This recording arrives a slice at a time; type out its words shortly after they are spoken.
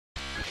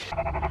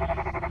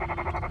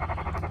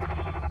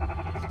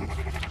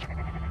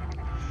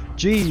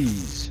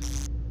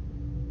Jeez.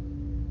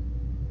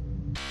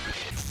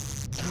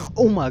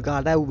 Oh my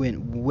god, that went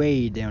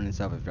way down in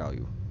salvage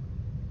value.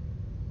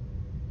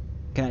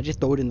 Can I just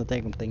throw it in the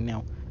damn thing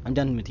now? I'm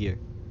done with here.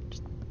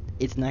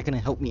 It's not gonna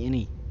help me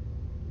any.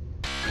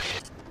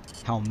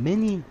 How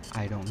many?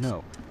 I don't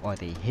know. Are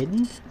they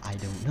hidden? I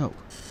don't know.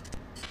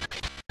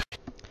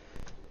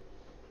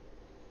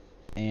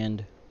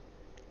 And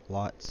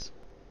lots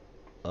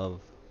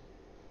of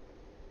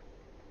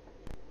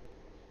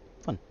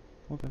fun.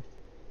 Okay.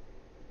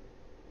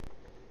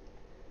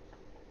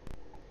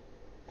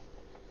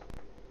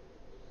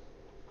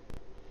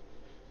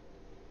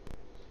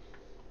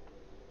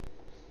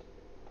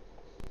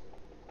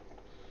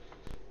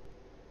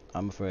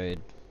 I'm afraid.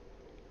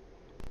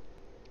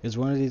 Is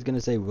one of these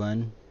gonna say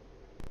run?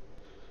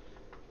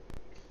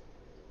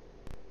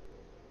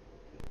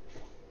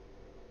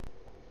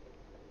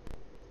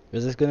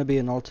 Is this gonna be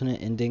an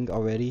alternate ending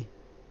already?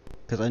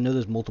 Because I know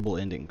there's multiple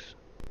endings.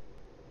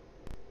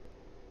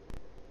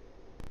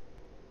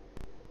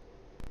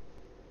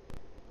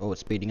 Oh, it's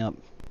speeding up.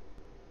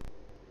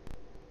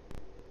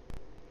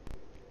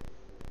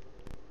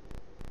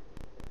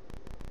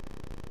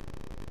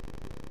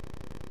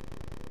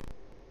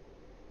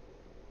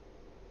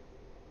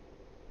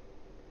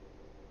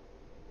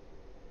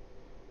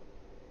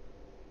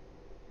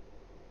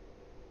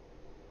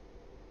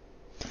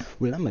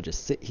 Well, I'm gonna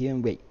just sit here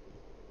and wait.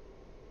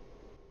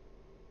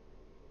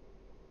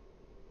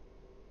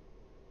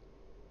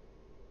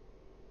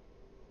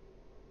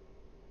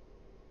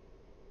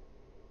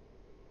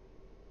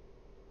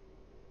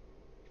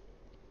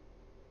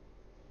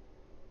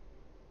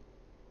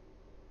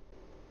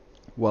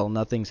 Well,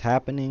 nothing's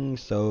happening,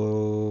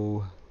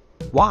 so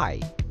why?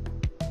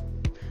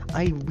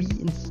 I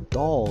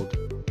reinstalled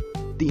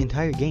the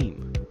entire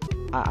game.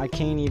 I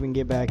can't even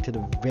get back to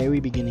the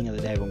very beginning of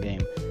the daggone game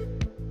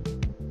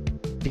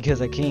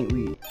because I can't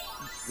read.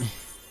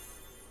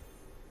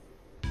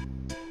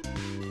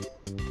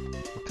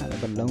 What kind of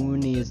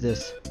baloney is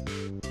this?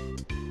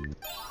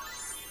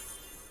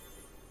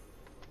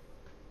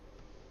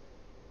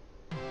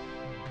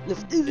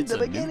 This isn't It's the a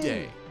beginning. new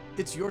day.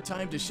 It's your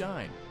time to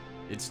shine.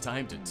 It's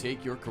time to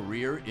take your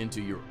career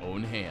into your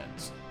own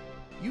hands.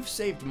 You've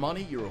saved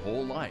money your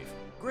whole life.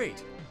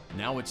 Great.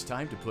 Now it's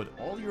time to put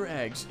all your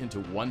eggs into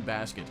one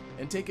basket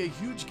and take a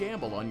huge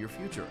gamble on your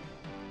future.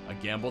 A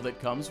gamble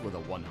that comes with a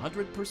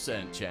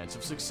 100% chance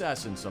of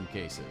success in some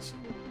cases.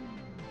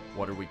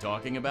 What are we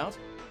talking about?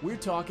 We're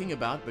talking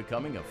about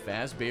becoming a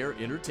Fazbear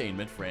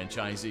Entertainment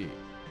franchisee.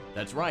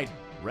 That's right,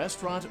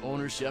 restaurant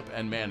ownership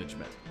and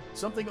management.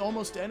 Something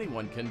almost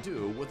anyone can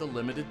do with a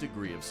limited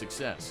degree of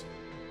success.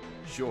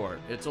 Sure,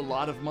 it's a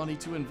lot of money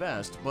to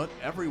invest, but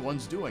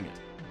everyone's doing it.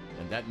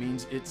 And that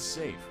means it's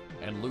safe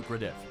and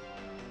lucrative.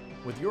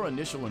 With your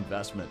initial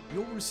investment,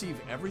 you'll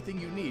receive everything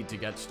you need to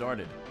get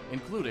started,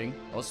 including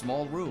a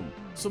small room,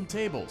 some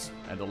tables,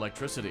 and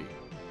electricity.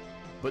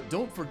 But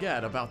don't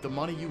forget about the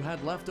money you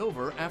had left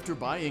over after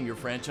buying your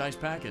franchise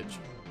package.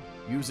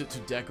 Use it to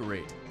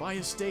decorate, buy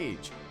a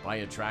stage, buy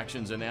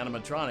attractions and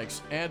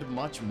animatronics, and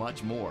much,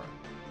 much more.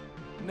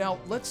 Now,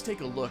 let's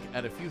take a look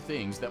at a few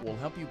things that will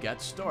help you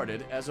get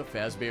started as a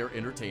Fazbear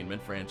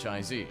Entertainment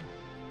franchisee,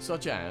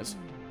 such as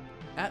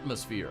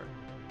atmosphere.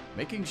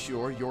 Making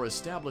sure your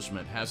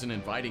establishment has an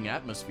inviting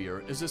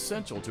atmosphere is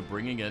essential to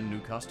bringing in new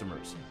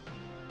customers.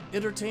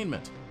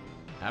 Entertainment.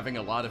 Having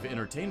a lot of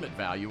entertainment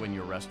value in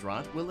your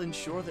restaurant will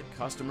ensure that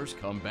customers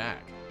come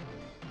back.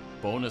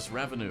 Bonus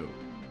revenue.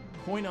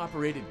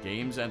 Coin-operated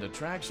games and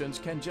attractions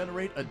can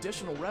generate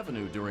additional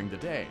revenue during the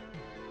day,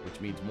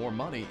 which means more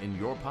money in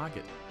your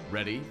pocket,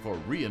 ready for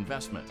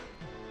reinvestment.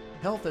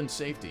 Health and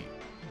safety.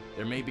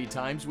 There may be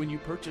times when you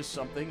purchase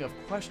something of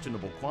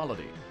questionable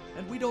quality,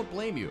 and we don't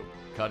blame you.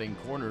 Cutting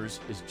corners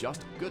is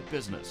just good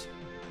business.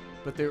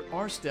 But there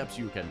are steps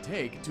you can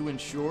take to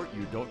ensure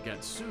you don't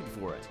get sued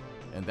for it,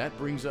 and that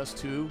brings us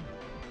to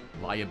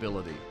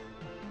liability.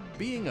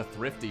 Being a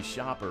thrifty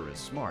shopper is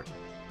smart,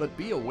 but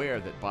be aware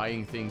that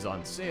buying things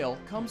on sale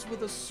comes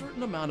with a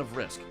certain amount of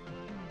risk.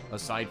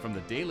 Aside from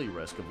the daily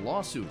risk of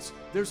lawsuits,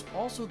 there's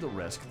also the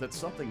risk that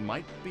something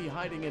might be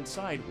hiding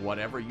inside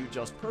whatever you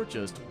just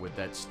purchased with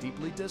that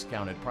steeply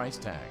discounted price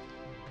tag.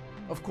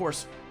 Of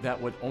course, that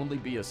would only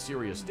be a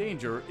serious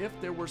danger if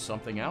there were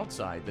something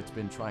outside that's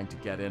been trying to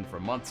get in for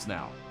months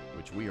now,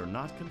 which we are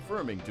not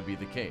confirming to be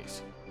the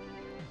case.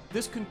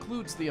 This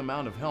concludes the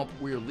amount of help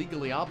we are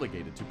legally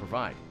obligated to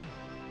provide.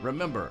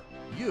 Remember,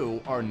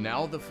 you are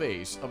now the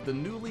face of the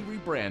newly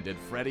rebranded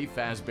Freddy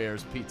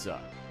Fazbear's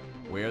Pizza.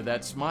 Wear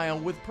that smile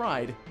with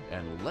pride,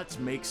 and let's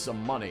make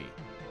some money.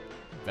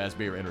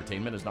 Fazbear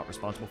Entertainment is not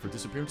responsible for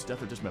disappearance,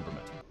 death, or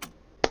dismemberment.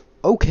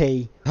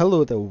 Okay,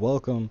 hello there,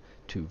 welcome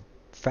to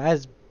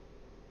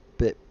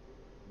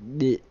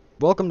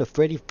welcome to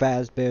Freddy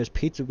Fazbear's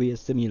Pizzeria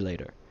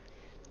Simulator.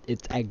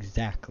 It's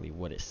exactly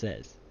what it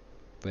says.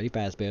 Freddy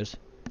Fazbear's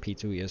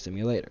Pizzeria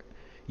Simulator.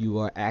 You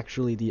are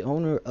actually the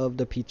owner of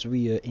the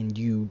pizzeria and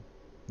you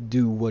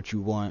do what you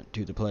want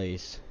to the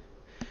place.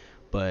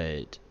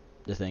 But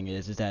the thing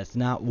is that it's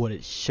not what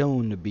it's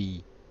shown to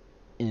be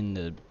in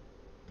the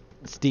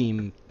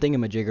Steam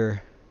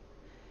thingamajigger,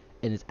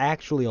 and it's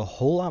actually a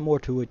whole lot more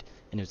to it,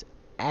 and there's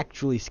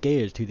actually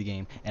scares to the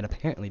game, and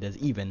apparently there's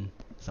even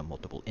some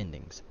multiple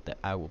endings that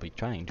I will be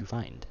trying to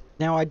find.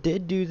 Now, I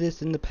did do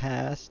this in the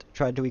past,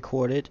 tried to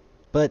record it,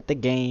 but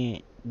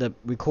the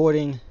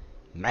recording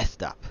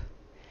messed up,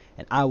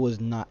 and I was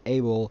not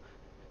able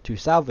to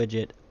salvage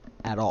it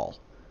at all,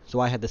 so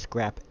I had to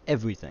scrap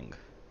everything.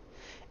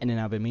 And then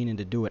I've been meaning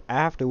to do it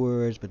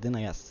afterwards, but then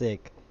I got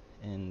sick,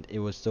 and it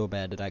was so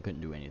bad that I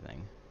couldn't do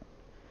anything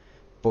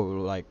for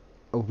like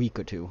a week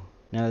or two.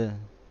 Now that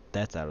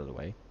that's out of the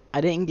way,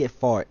 I didn't get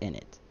far in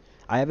it.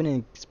 I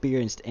haven't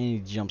experienced any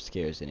jump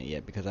scares in it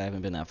yet because I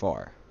haven't been that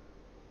far.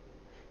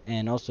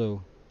 And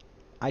also,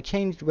 I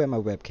changed where my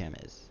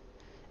webcam is,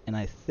 and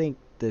I think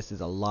this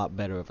is a lot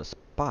better of a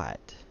spot.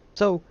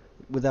 So,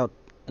 without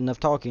enough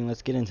talking,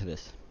 let's get into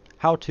this.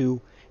 How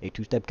to: a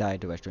two-step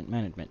guide to restaurant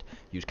management.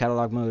 Use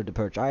catalog mode to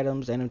purchase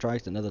items,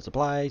 animatronics, and other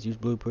supplies. Use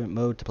blueprint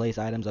mode to place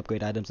items,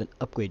 and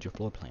upgrade your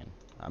floor plan.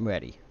 I'm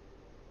ready.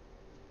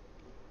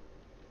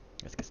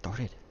 Let's get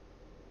started.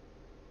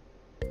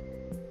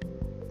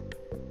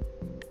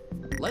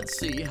 Let's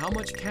see how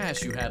much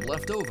cash you had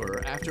left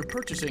over after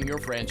purchasing your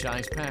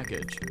franchise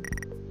package.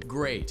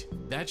 Great,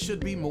 that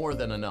should be more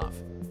than enough.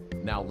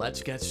 Now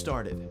let's get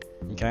started.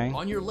 Okay.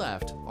 On your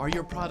left are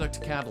your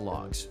product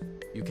catalogs.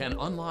 You can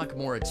unlock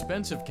more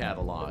expensive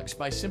catalogs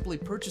by simply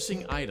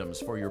purchasing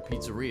items for your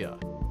pizzeria.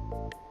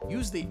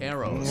 Use the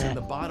arrows in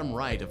the bottom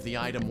right of the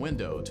item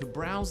window to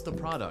browse the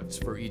products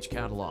for each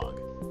catalog.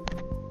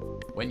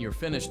 When you're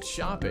finished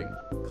shopping,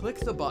 click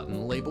the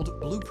button labeled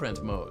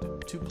Blueprint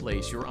Mode to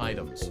place your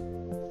items.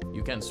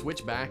 You can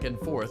switch back and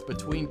forth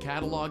between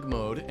Catalog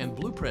Mode and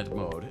Blueprint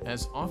Mode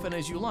as often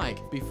as you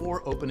like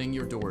before opening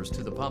your doors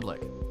to the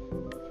public.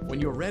 When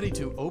you're ready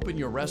to open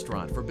your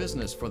restaurant for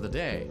business for the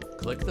day,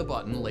 click the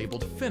button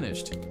labeled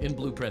Finished in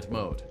Blueprint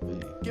Mode.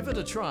 Give it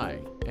a try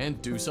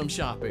and do some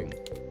shopping.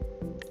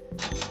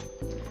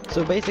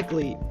 So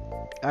basically,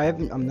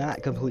 I'm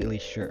not completely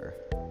sure,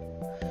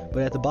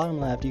 but at the bottom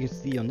left you can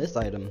see on this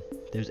item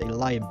there's a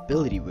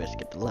liability risk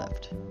at the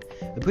left.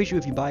 I'm pretty sure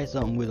if you buy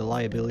something with a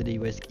liability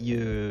risk,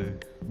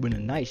 when a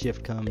night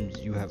shift comes,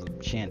 you have a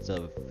chance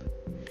of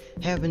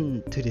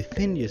having to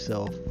defend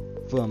yourself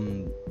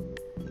from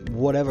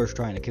whatever's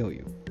trying to kill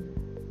you.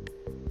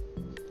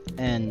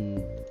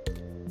 And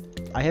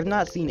I have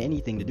not seen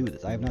anything to do with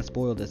this. I have not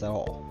spoiled this at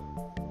all.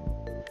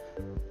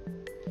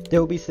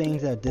 There will be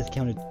things that are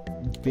discounted,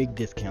 big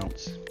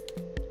discounts,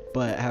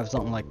 but have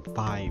something like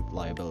 5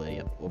 liability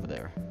up over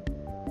there.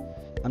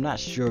 I'm not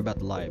sure about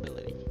the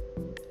liability,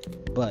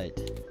 but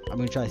I'm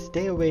going to try to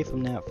stay away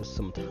from that for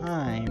some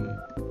time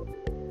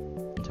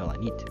until I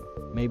need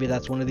to. Maybe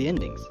that's one of the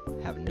endings.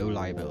 Have no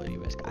liability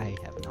risk. I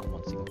have not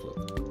one single clue.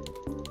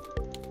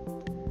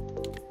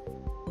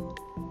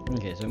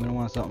 Okay, so I'm going to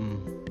want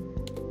something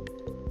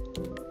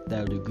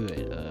that'll do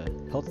good.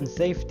 Health and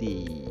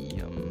safety.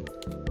 How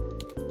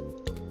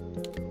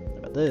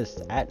about this?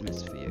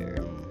 Atmosphere.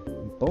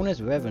 Bonus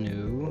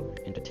revenue.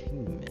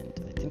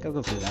 Entertainment. I think I'll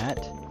go for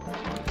that.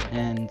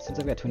 And since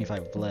I've got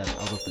 25 left,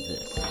 I'll go for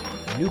this.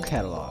 New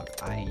catalog.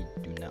 I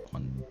do not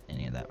want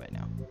any of that right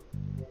now.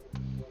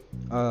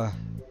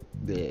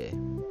 Bleh.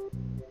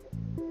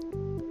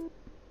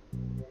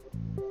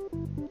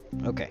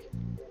 Okay.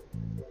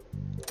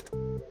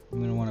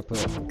 I'm gonna want to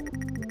put a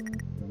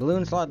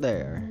balloon slot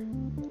there.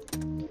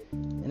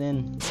 And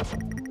then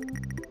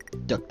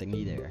duck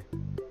thingy there.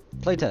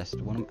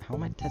 Playtest. How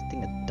am I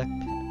testing a duck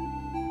pin?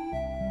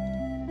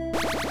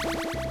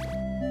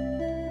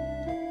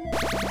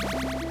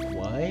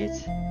 What?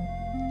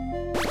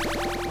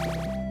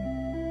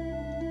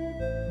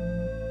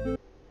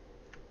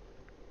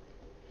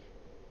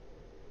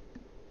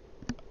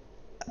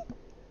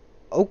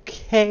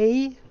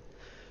 Okay.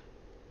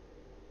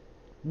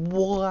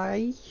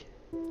 Why?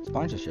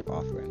 Sponsorship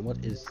offering.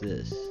 What is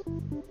this?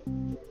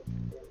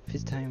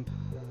 Fizz time.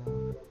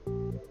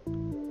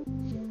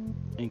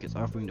 Inc. is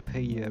offering to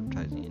pay you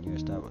advertising in your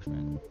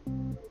establishment.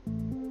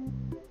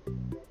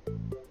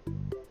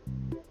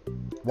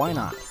 Why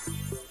not?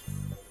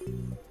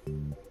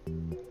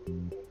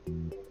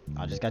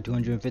 I just got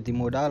 $250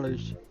 more.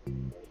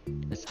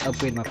 Let's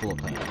upgrade my floor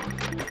plan.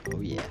 Oh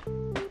yeah.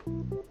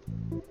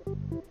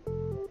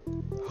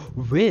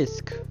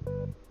 Risk?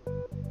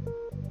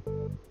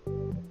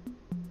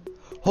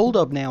 Hold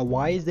up now,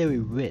 why is there a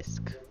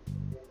risk?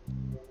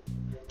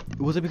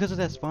 Was it because of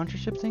that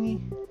sponsorship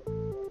thingy?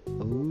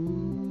 Oh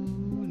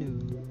no.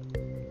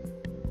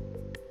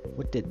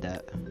 What did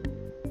that?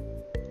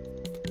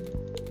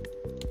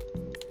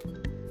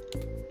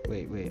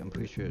 Wait, I'm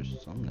pretty sure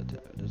there's something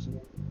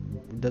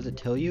that does it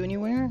tell you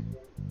anywhere?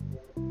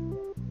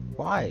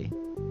 Why?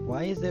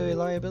 Why is there a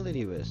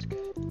liability risk?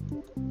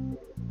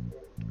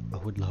 I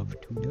would love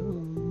to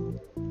know.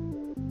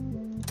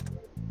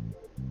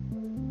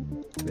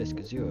 Risk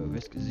 0,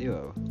 risk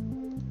 0.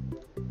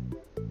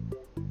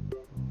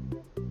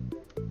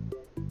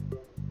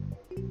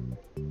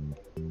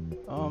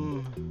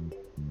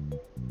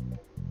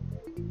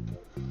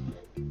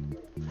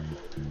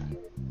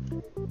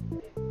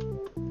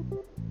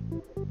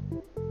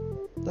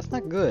 That's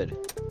not good.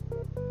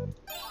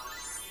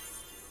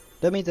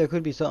 That means there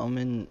could be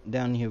something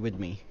down here with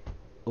me,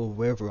 or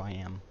wherever I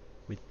am.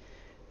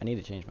 I need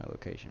to change my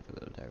location for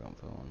the daggone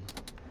phone.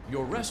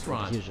 Your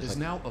restaurant is like...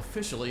 now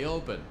officially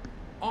open.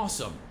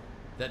 Awesome.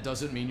 That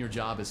doesn't mean your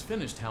job is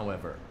finished,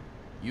 however.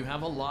 You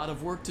have a lot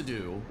of work to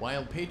do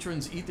while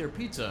patrons eat their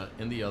pizza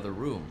in the other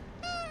room.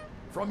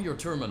 From your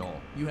terminal,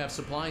 you have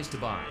supplies to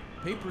buy,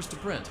 papers to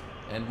print,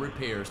 and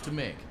repairs to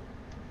make.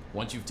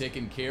 Once you've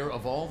taken care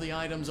of all the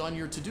items on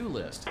your to-do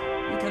list,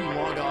 you can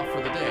log off for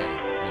the day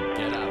and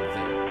get out of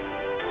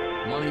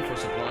there. Money for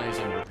supplies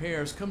and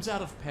repairs comes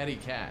out of petty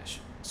cash,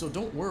 so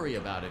don't worry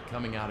about it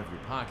coming out of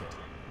your pocket.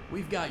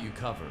 We've got you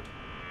covered.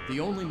 The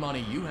only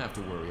money you have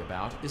to worry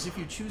about is if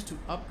you choose to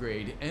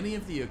upgrade any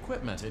of the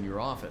equipment in your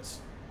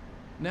office.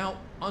 Now,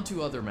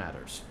 onto other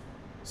matters.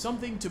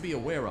 Something to be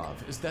aware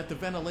of is that the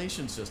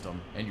ventilation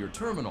system and your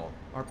terminal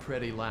are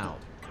pretty loud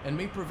and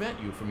may prevent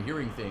you from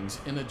hearing things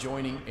in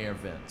adjoining air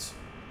vents.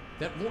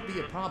 That won't be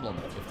a problem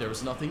if there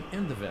is nothing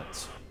in the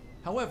vents.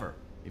 However,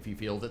 if you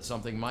feel that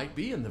something might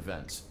be in the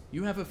vents,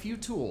 you have a few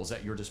tools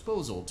at your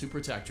disposal to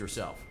protect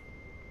yourself.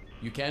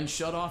 You can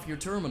shut off your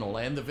terminal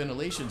and the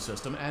ventilation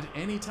system at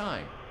any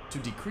time to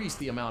decrease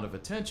the amount of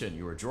attention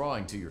you are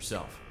drawing to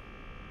yourself.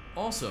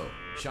 Also,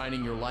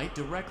 shining your light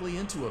directly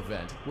into a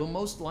vent will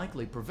most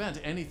likely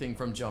prevent anything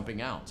from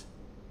jumping out.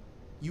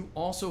 You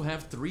also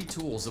have 3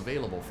 tools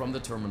available from the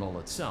terminal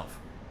itself.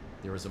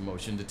 There is a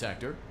motion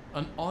detector,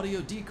 an audio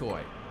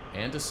decoy,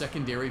 and a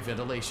secondary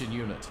ventilation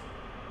unit.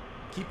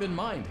 Keep in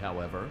mind,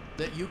 however,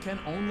 that you can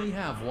only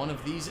have one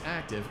of these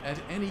active at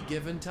any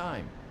given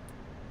time.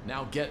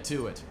 Now get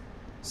to it.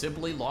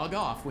 Simply log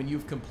off when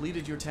you've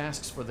completed your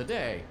tasks for the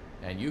day,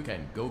 and you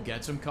can go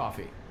get some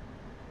coffee.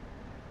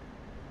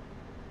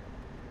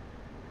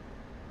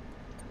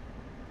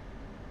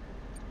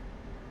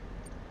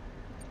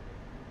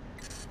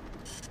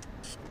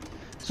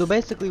 So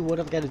basically what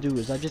I've got to do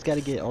is I just got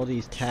to get all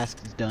these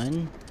tasks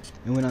done,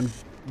 and when I'm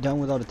done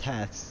with all the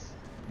tasks,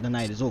 the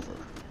night is over.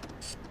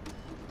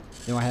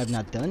 Now I have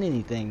not done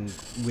anything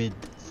with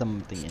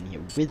something in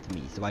here with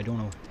me, so I don't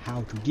know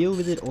how to deal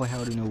with it or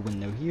how to know when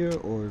they're here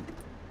or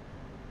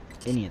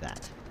any of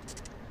that.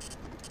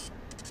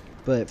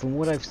 But from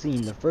what I've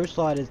seen, the first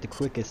slot is the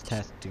quickest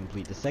task to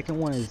complete, the second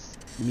one is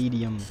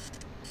medium,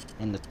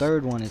 and the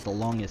third one is the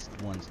longest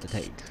ones to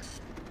take.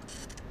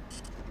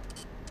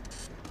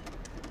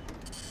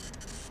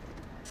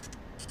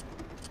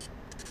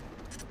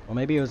 Or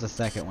maybe it was the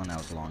second one that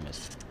was the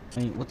longest. I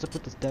mean, what's up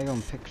with this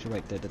daggone picture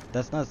right there?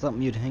 That's not something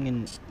you'd hang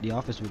in the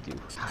office with you.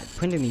 God,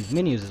 printing these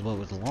menus is what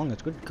was the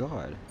longest. Good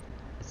God.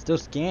 It's still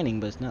scanning,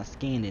 but it's not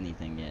scanned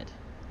anything yet.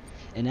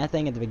 And that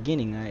thing at the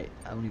beginning, I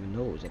don't even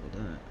know what was up with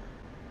that.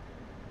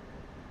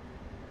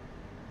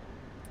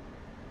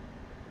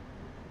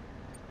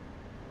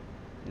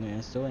 Yeah,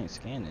 it still ain't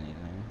scanned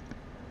anything.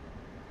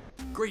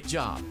 Great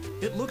job.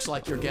 It looks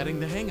like you're getting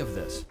the hang of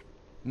this.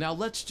 Now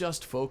let's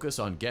just focus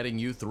on getting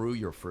you through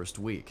your first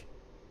week.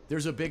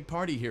 There's a big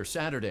party here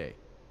Saturday,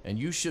 and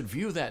you should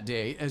view that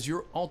day as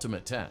your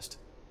ultimate test.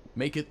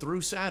 Make it through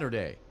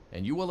Saturday,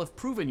 and you will have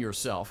proven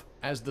yourself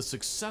as the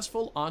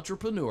successful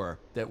entrepreneur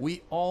that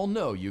we all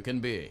know you can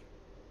be.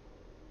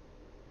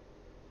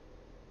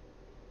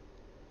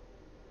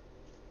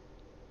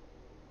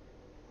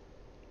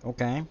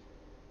 Okay.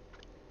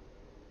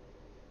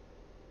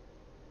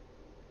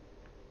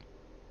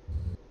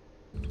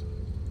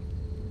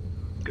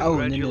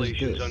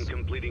 Congratulations on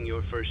completing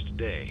your first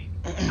day.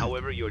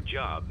 However, your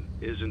job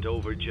isn't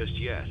over just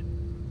yet.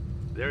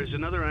 There is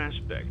another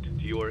aspect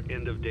to your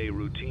end-of-day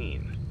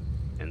routine,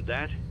 and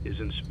that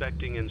is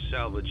inspecting and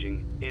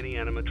salvaging any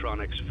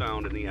animatronics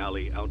found in the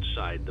alley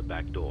outside the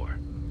back door.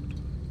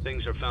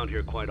 Things are found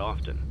here quite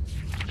often,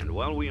 and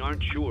while we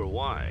aren't sure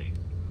why,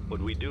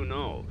 what we do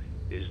know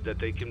is that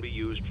they can be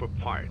used for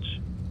parts,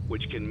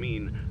 which can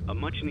mean a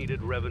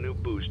much-needed revenue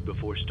boost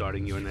before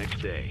starting your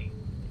next day.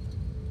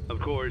 Of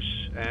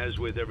course, as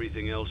with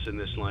everything else in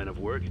this line of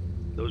work,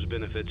 those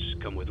benefits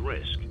come with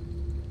risk.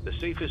 The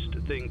safest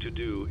thing to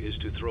do is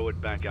to throw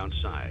it back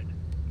outside,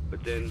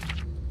 but then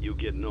you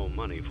get no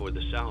money for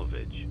the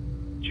salvage.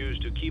 Choose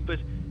to keep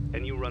it,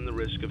 and you run the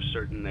risk of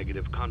certain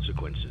negative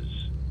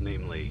consequences,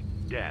 namely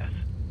death,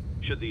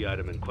 should the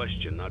item in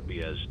question not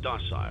be as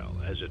docile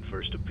as it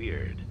first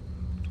appeared.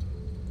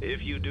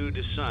 If you do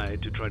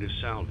decide to try to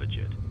salvage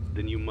it,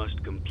 then you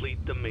must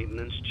complete the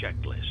maintenance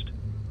checklist.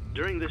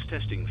 During this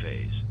testing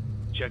phase,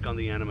 check on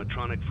the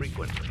animatronic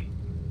frequently.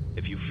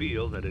 If you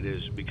feel that it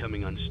is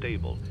becoming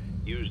unstable,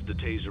 use the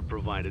taser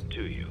provided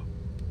to you.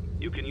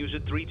 You can use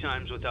it 3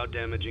 times without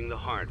damaging the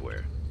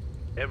hardware.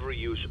 Every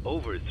use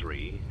over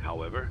 3,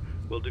 however,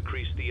 will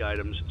decrease the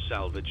item's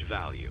salvage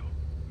value.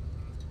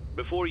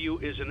 Before you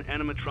is an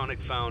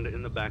animatronic found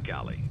in the back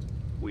alley.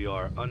 We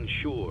are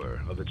unsure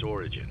of its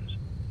origins.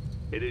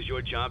 It is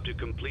your job to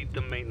complete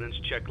the maintenance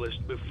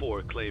checklist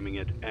before claiming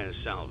it as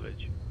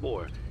salvage.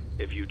 Or,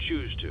 if you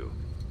choose to,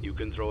 you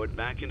can throw it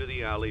back into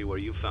the alley where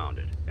you found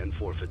it and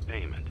forfeit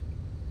payment.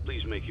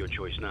 Please make your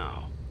choice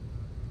now.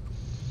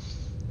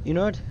 You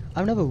know what?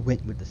 I've never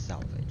went with the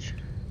salvage.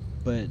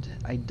 but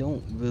I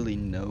don't really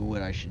know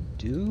what I should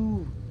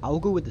do. I'll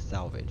go with the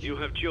salvage. You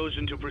have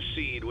chosen to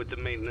proceed with the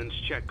maintenance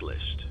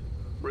checklist.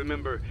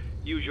 Remember,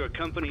 use your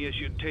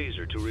company-issued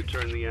taser to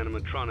return the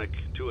animatronic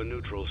to a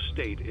neutral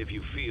state if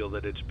you feel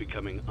that it's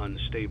becoming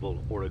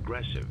unstable or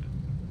aggressive.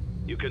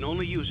 You can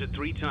only use it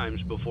 3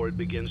 times before it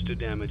begins to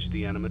damage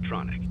the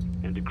animatronic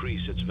and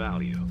decrease its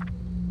value.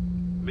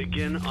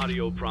 Begin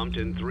audio prompt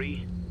in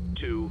 3,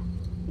 2,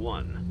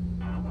 1.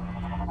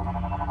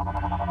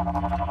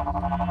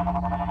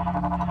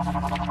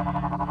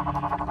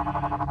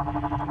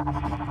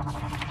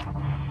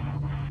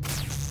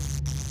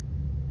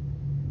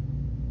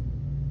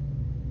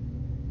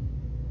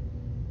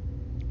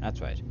 That's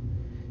right.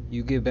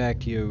 You get back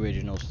to your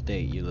original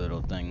state, you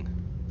little thing.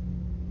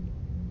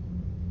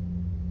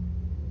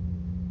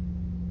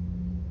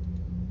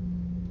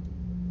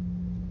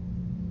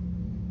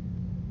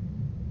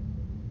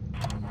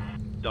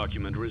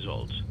 Document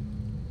results.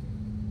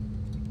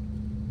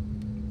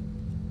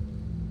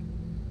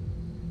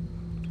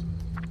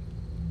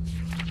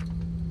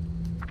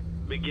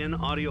 Begin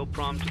audio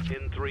prompt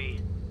in 3,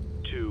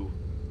 2,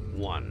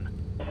 1.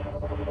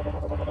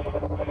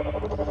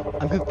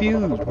 I'm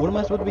confused. What am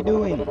I supposed to be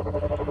doing?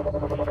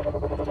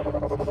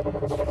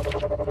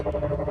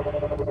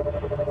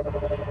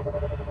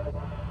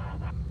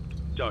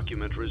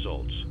 Document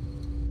results.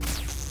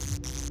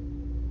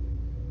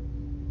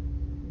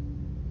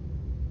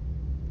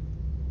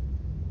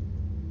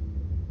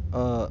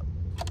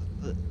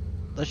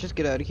 Let's just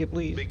get out of here,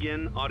 please.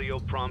 Begin audio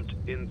prompt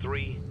in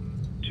 3,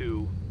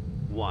 2,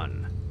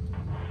 1.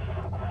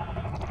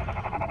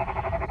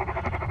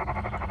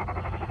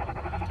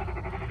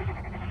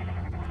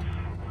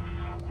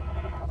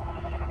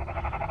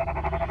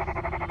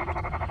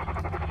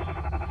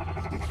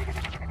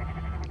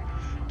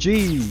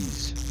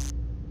 Jeez.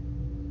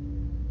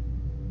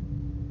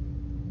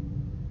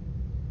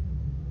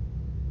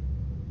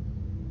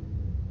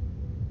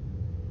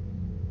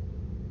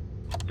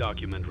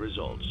 Document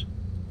results.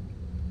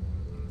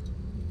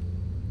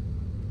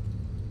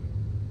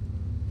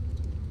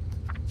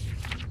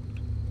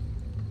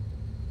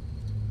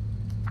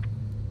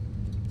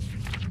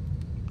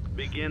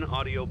 Begin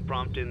audio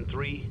prompt in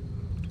 3,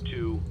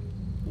 2,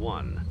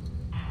 1.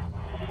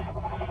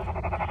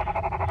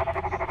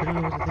 I don't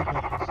know what to think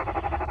about this.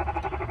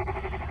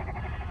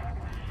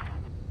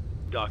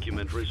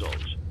 Document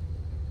results.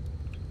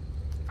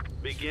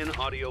 Begin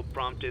audio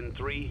prompt in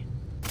 3.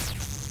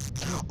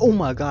 Oh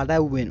my god,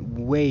 that went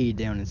way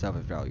down in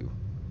salvage value.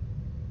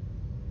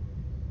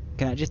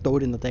 Can I just throw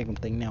it in the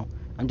thing now?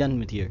 I'm done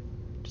with here.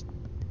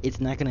 It's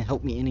not gonna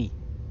help me any.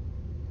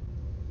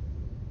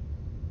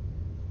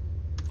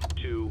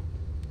 2,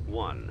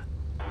 1.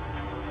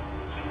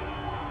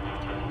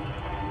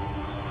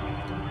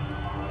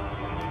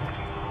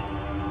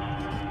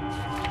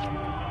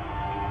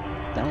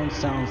 That one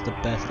sounds the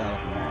best out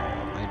of them all.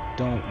 I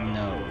don't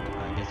know.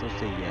 I guess I'll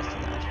say yes to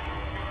that.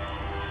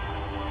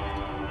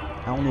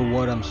 I don't know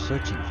what I'm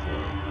searching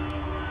for.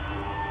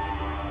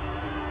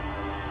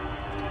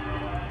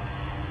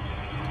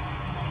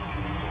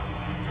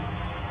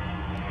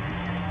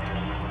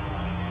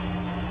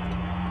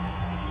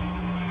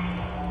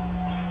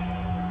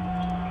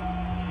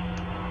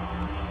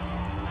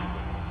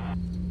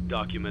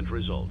 Document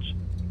results.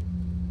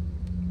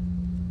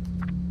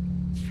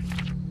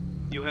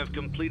 You have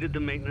completed the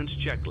maintenance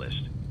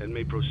checklist and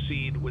may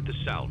proceed with the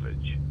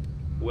salvage.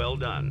 Well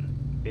done.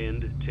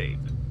 End tape.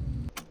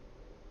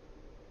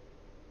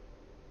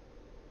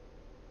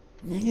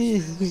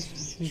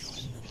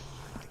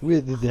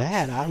 With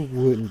that, I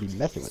wouldn't be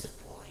messing with it.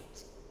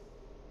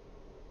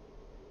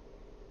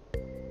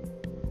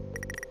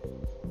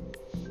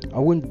 I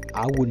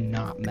would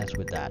not mess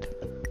with that.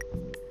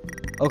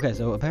 Okay,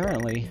 so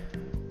apparently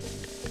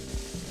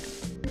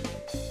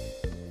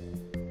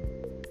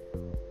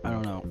I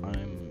don't know,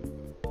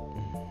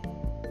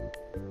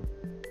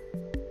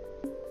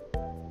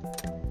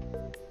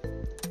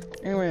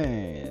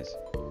 anyways,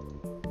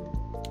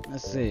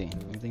 let's see,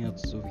 anything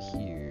else over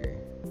here?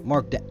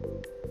 Mark that.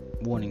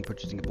 Warning,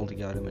 purchasing a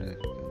bulky item of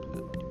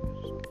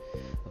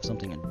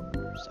something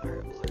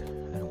undesirable.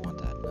 I don't want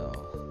that, no.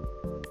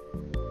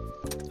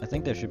 I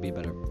think there should be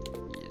better,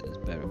 yeah, there's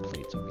better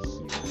plates over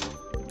here.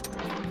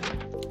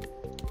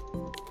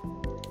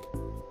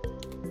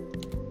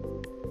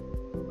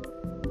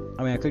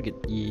 I mean, I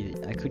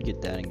could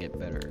get that and get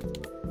better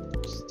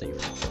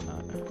safe or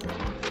not.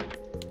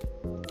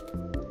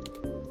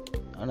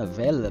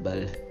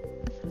 Unavailable.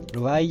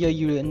 Why are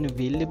you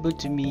unavailable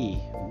to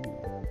me?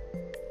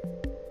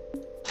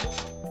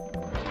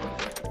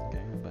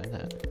 Okay, I'll buy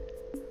that.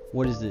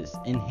 What is this?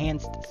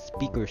 Enhanced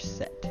speaker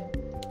set.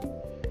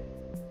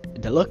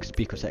 Deluxe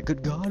speaker set.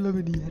 Good God, look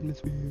at the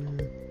atmosphere.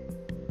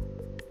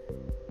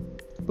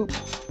 Boop.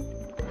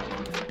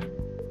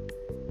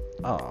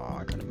 Oh,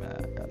 I could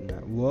have gotten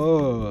that.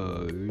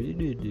 Whoa.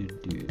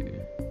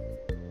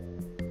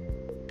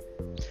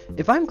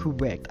 If I'm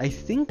correct, I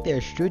think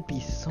there should be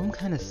some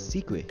kind of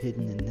secret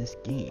hidden in this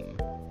game.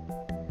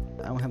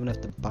 I don't have enough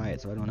to buy it,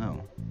 so I don't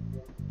know.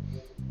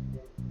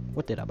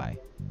 What did I buy?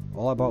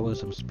 All I bought was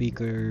some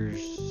speakers.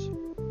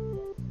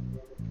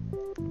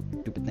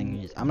 Stupid thing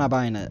is, I'm not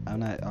buying it. I'm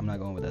not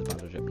going with that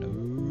sponsorship. No.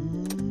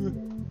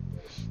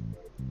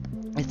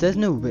 It says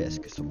no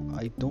risk, so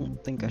I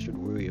don't think I should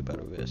worry about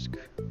a risk.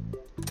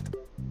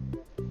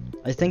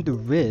 I think the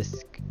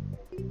risk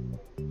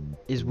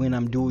is when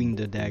I'm doing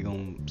the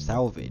daggone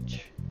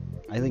salvage.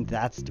 I think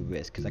that's the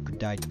risk, because I could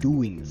die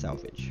doing the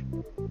salvage.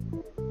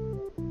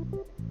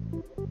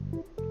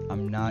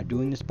 I'm not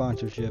doing the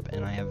sponsorship,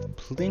 and I have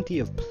plenty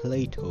of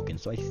play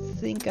tokens, so I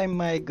think I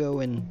might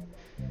go and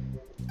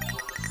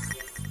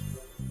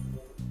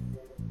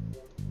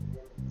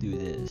do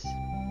this.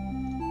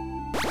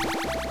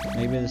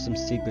 Maybe there's some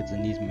secrets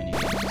in these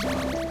minigames as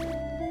well.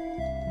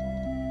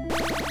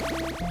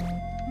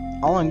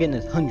 All I'm getting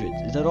is hundreds.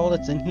 Is that all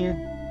that's in here?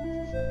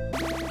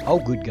 Oh,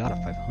 good God, a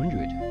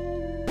 500.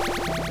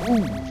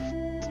 Ooh,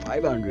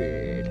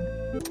 500.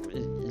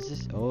 Is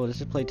this? Oh,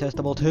 this is play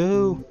testable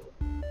too.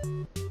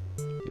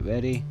 You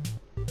ready?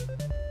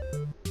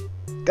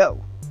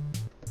 Go.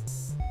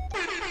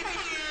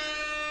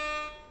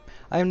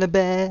 I am the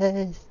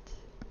best.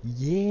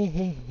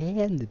 Yeah,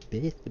 I'm the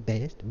best, the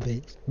best, the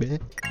best, the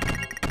best.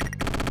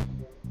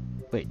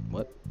 Wait,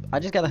 what? I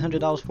just got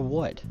 $100 for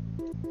what?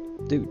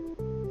 Dude.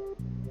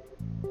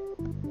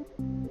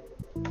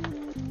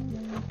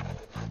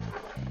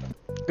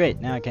 Great,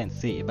 now I can't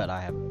see, but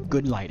I have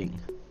good lighting.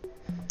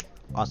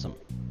 Awesome.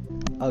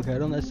 Okay, I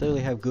don't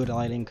necessarily have good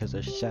lighting because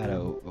there's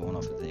shadow going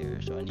off of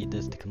there, so I need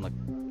this to come like...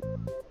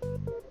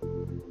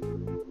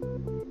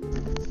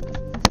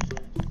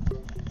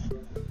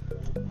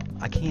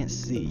 I can't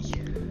see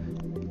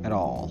at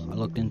all. I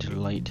looked into the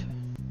light.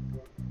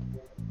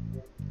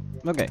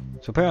 Okay,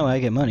 so apparently I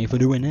get money for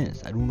doing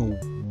this. I don't know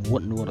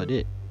what in the world I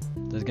did.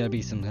 There's gotta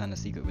be some kind of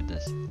secret with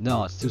this.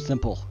 No, it's too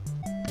simple.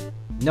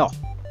 No.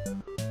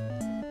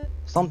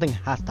 Something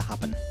has to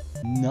happen.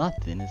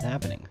 Nothing is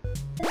happening.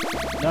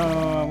 No,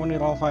 I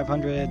wanted all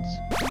 500s.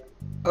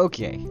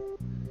 Okay.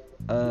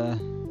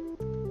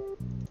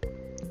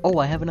 Oh,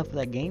 I have enough of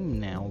that game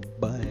now,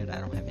 but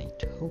I don't have any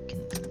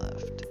tokens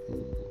left.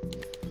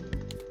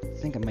 I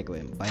think I might go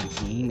ahead and buy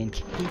the game in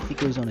case it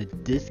goes on a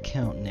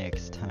discount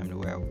next time to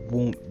where I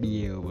won't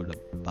be able to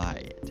buy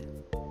it.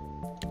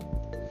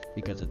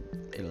 Because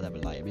it'll have a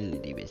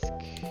liability risk.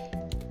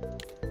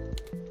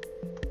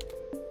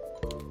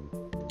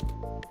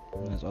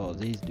 And there's all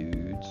these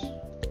dudes.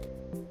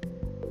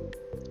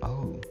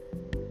 Oh,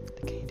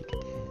 the Candy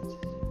Cadets.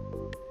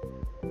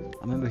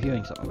 I remember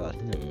hearing something about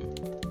him.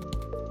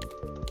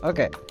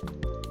 Okay.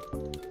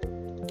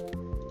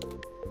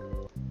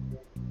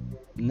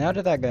 Now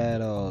that I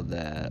got all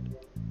that,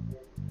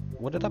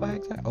 what did I buy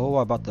exactly? Oh,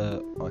 I bought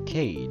the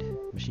arcade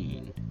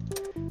machine.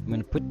 I'm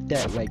gonna put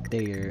that right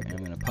there, and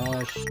I'm gonna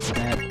polish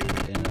that,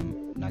 and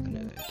I'm not gonna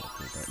hit that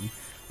play button.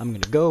 I'm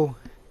gonna go,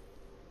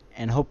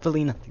 and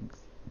hopefully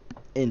nothing's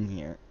in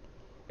here.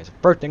 It's the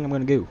first thing I'm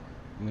gonna do.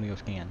 I'm gonna go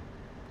scan.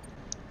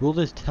 Will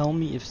this tell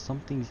me if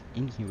something's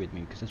in here with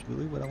me? Because that's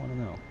really what I want to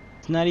know.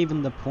 It's not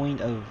even the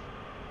point of...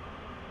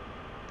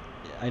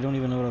 I don't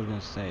even know what I was gonna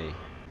say.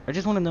 I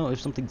just want to know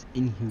if something's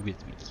in here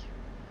with me. If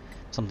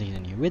something's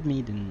in here with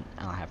me, then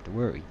I'll have to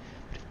worry.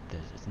 But if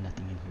there's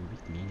nothing in here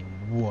with me,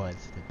 then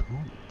what's the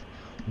point?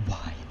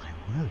 Why am I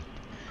worried?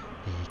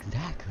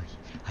 Exactly.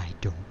 I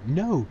don't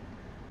know.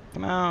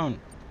 Come on.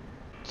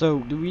 So,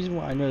 the reason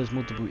why I know there's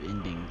multiple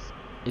endings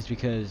is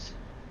because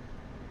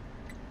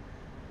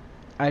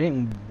I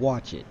didn't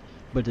watch it,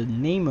 but the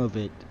name of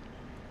it,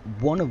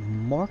 one of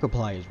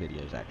Markiplier's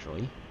videos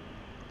actually,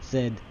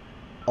 said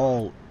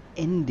all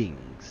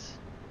endings.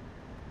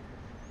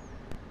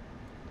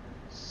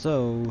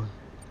 So,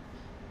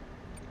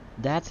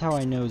 that's how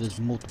I know there's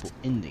multiple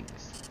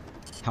endings.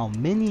 How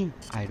many?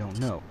 I don't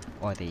know.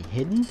 Are they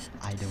hidden?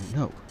 I don't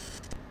know.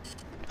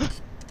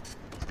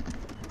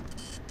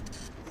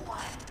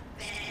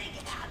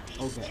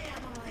 Okay.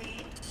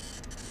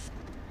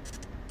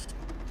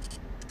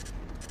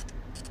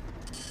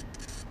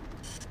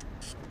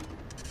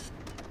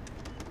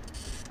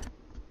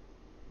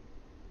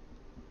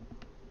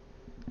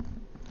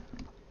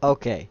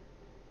 Okay.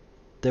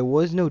 There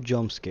was no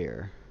jump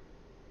scare.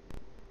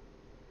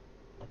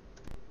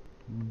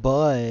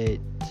 But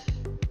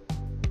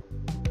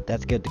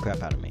that scared the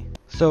crap out of me.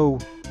 So,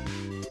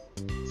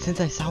 since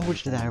I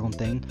salvaged that iron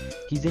thing,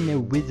 he's in there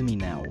with me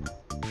now.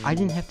 I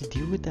didn't have to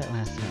deal with that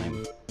last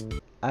time.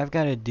 I've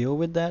got to deal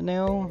with that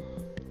now.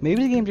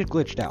 Maybe the game just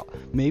glitched out.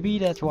 Maybe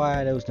that's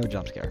why there was no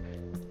jump scare.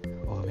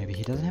 Or maybe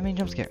he doesn't have any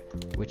jump scare,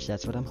 which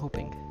that's what I'm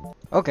hoping.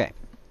 Okay.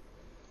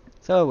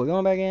 So, we're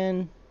going back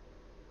in.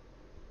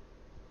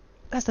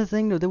 That's the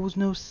thing though, there was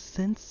no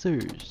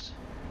sensors.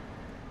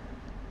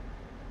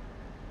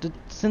 The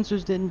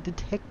sensors didn't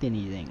detect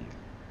anything.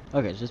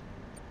 Okay, just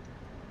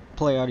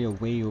play audio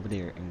way over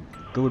there and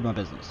go with my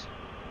business.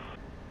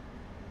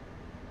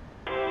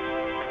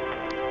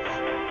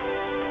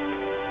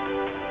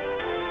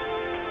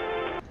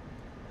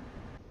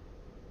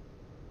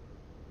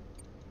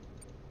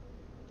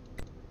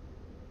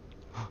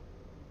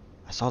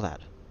 I saw that.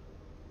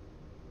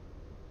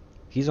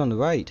 He's on the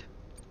right.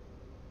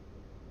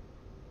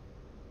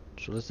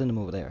 So let's send him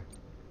over there.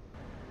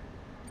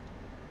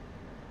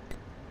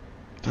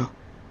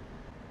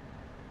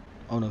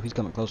 Oh no, he's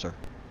coming closer.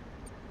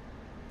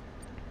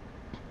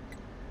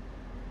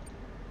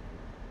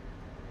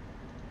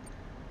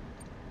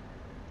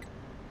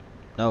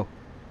 No.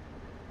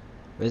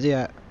 Where's he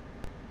at?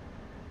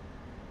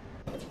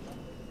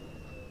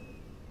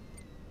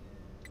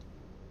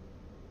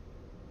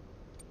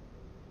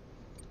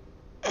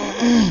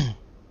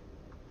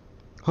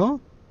 Huh?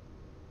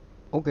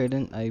 Okay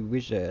then, I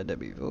wish I had that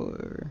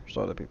before.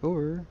 Saw that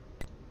before.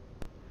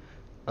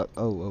 No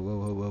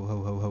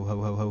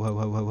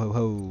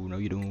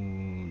you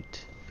don't.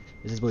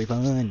 This is really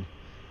fun.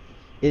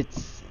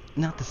 It's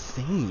not the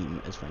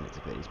same as Final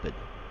Fantasy, but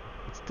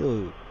it's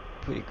still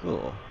pretty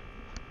cool.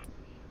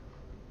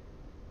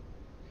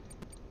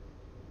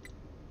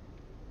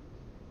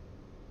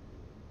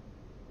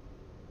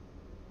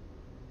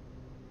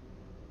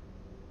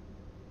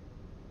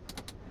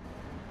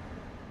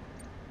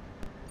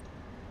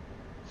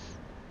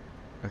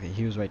 Okay,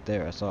 he was right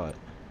there, I saw it.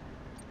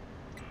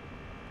 Oh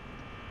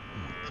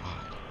my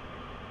god.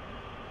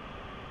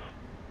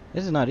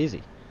 This is not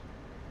easy.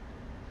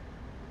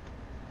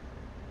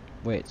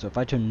 Wait, so if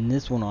I turn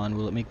this one on,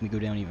 will it make me go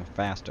down even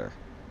faster?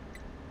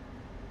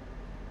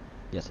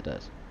 Yes, it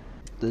does.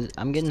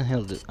 I'm getting the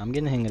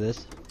hang of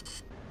this.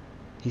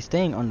 He's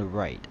staying on the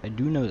right. I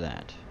do know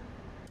that.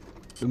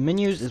 The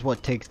menus is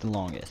what takes the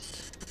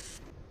longest.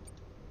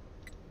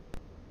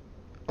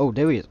 Oh,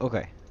 there he is.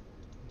 Okay.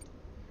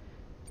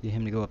 Get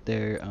him to go up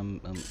there.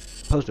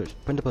 Posters.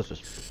 Print the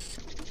posters.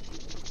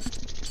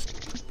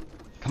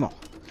 Come on.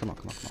 Come on,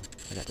 come on, come on.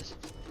 I got this.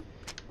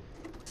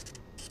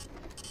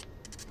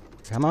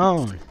 Come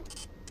on.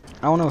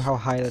 I don't know how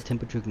high that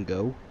temperature can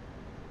go.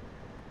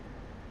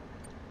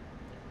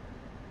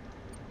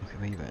 Okay,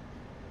 where you at?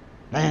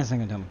 Man, it's not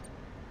gonna tell me.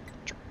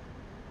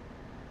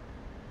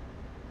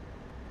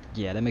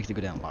 Yeah, that makes it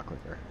go down a lot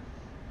quicker.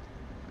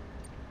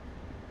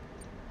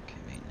 Okay,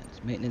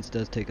 maintenance. Maintenance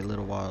does take a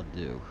little while to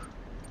do.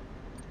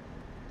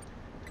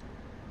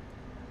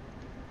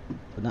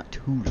 But not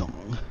too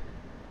long.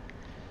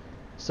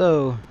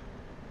 So,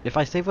 if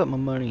I save up my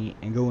money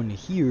and go into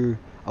here,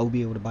 I'll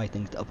be able to buy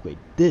things to upgrade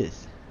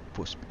this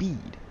for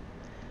speed.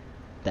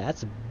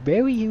 That's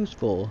very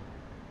useful.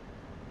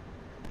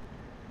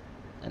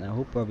 And I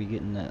hope I'll be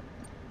getting that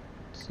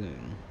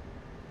soon.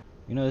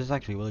 You know, this is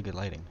actually really good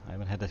lighting. I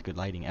haven't had this good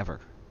lighting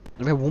ever.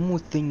 I have one more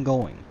thing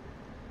going.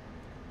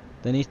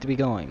 That needs to be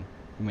going.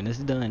 And when this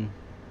is done,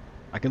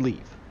 I can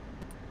leave.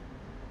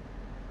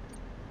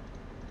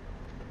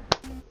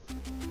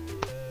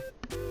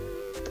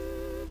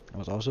 I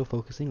was also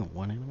focusing on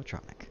one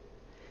animatronic.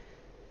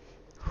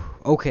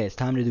 Okay, it's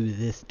time to do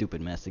this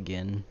stupid mess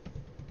again.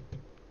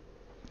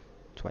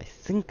 So I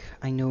think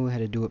I know how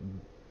to do it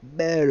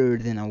better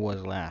than I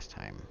was last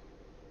time.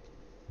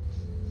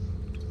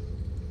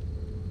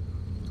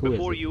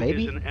 Before you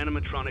baby? is an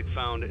animatronic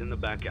found in the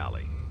back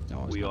alley.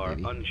 No, it's we not are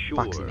baby. unsure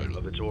Foxy, maybe.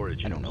 of its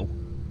origins. I don't know.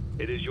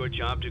 It is your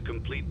job to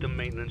complete the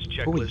maintenance Who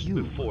are checklist you?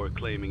 before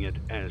claiming it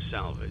as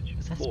salvage.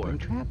 Is that Or,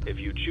 Springtrap? if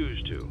you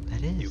choose to,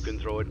 That is. you can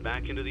throw it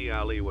back into the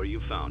alley where you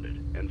found it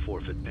and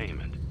forfeit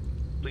payment.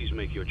 Please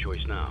make your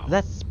choice now.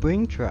 That's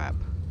Springtrap.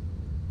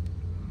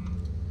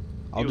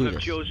 I'll do You have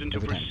this chosen to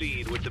every time.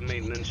 proceed with the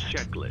maintenance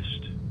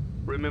checklist.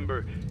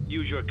 Remember,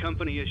 use your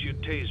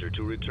company-issued taser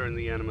to return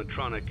the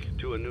animatronic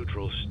to a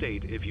neutral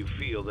state if you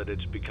feel that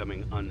it's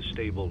becoming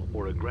unstable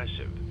or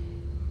aggressive.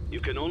 You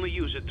can only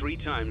use it 3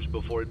 times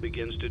before it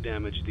begins to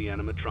damage the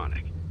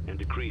animatronic and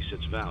decrease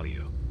its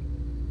value.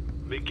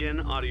 Begin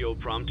audio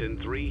prompt in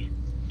 3,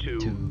 2,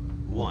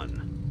 1.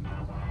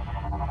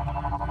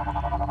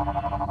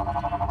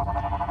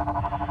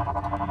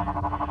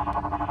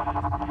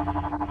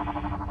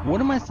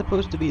 What am I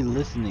supposed to be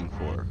listening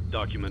for?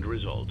 Document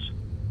results.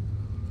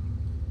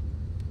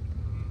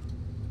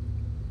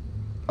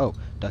 Oh,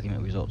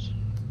 document results.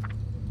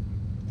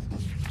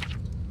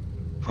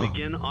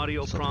 Begin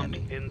audio It's looking at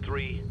prompt me. in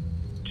 3,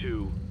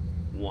 2,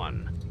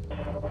 1.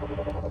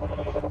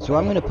 So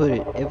I'm gonna put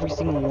it, every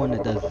single one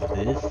that does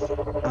this,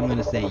 I'm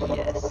gonna say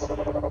yes.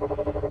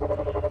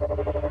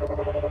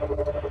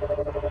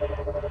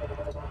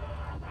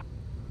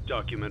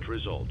 Document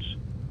results.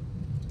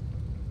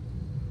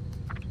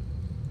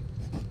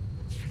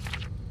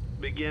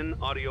 Begin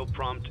audio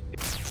prompt.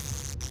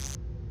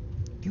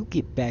 You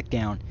get back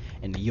down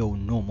into your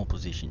normal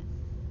position.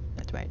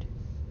 That's right.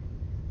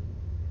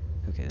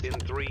 Okay, that's In fine.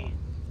 3,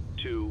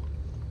 2,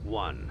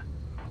 1.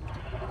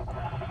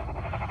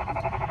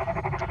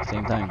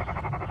 Same thing.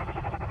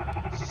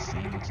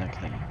 Same exact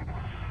thing.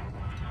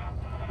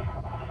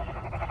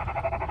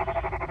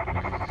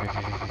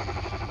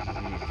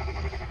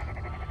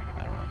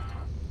 I don't know.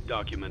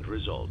 Document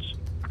results.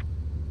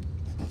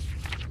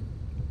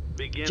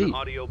 Begin Gee.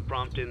 audio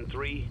prompt in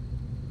 3,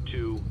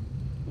 2,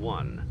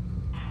 1.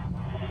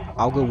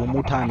 I'll go one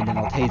more time and then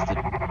I'll taste the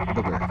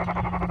booger.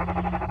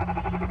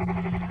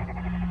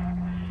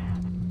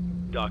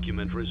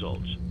 Document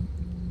results.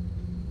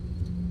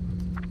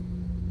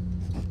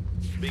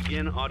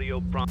 Begin audio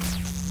prompt.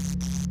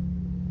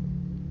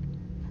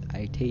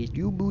 I taste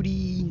you,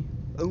 booty.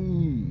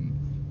 Boom.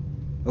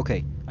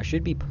 Okay, I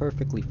should be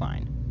perfectly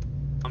fine.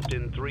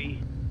 In 3,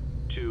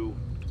 2,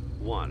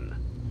 1.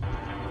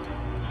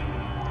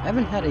 I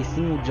haven't had a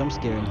single jump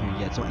scare in here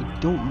yet, so I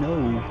don't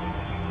know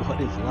what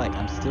it's like.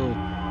 I'm still...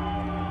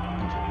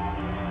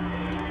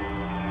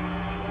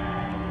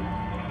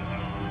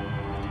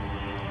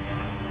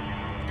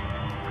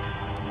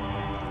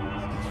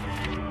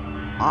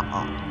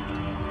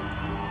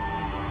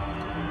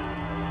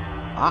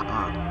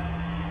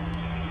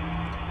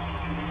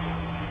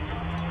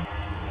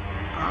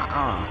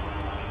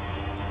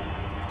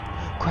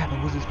 Crap,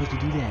 I wasn't supposed to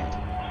do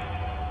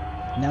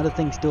that. Now the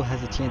thing still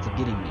has a chance of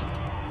getting me.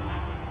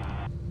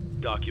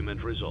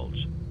 Document results.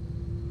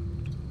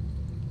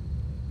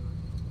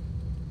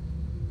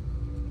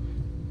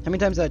 How many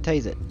times did I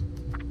tase it?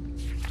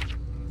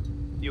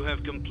 You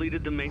have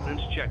completed the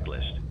maintenance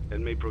checklist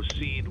and may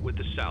proceed with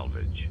the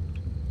salvage.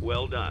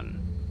 Well done.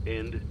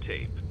 End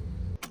tape.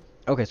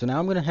 Okay, so now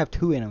I'm gonna have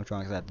two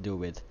animatronics I have to deal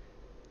with.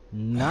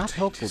 Not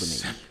helpful to me.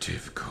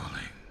 Deceptive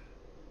calling.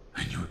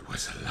 I knew it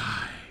was a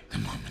lie the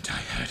moment I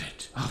heard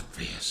it,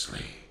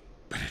 obviously.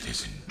 But it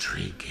is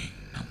intriguing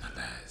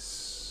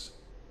nonetheless.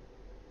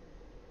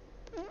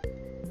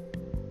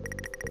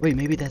 Wait,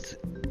 maybe that's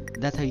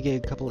how you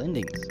get a couple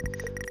endings.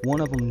 One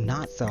of them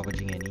not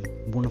salvaging any,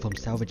 one of them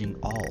salvaging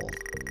all.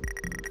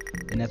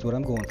 And that's what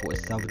I'm going for,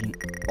 is salvaging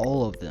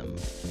all of them.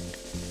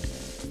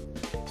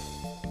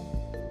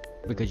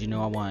 Because you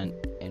know I want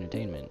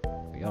entertainment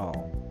for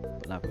y'all,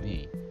 but not for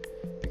me.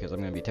 Because I'm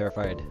gonna be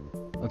terrified.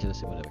 Okay, let's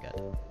see what I got.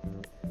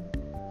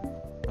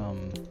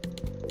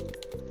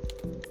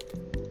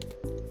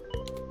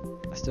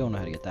 I still don't know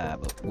how to get that,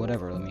 but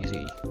whatever, let me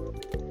see.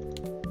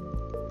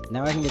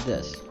 Now I can get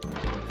this.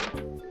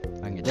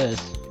 I can get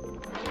this.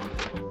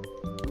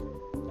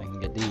 I can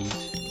get these.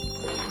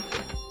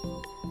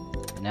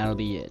 And that'll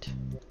be it.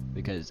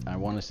 Because I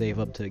want to save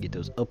up to get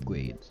those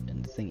upgrades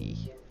and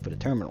thingy for the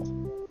terminal.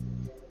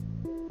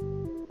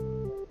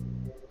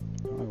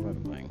 How long have I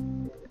been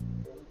playing?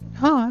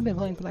 Oh, I've been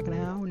playing for like an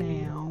hour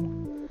now.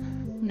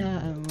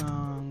 Nothing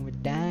wrong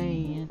with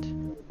that.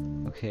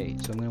 Okay,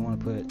 so I'm gonna want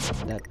to put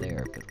that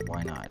there, because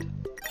why not?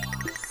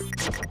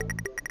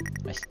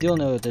 I still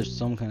know that there's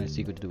some kind of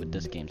secret to do with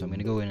this game, so I'm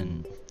gonna go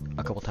in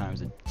a couple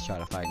times and try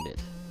to find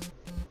it.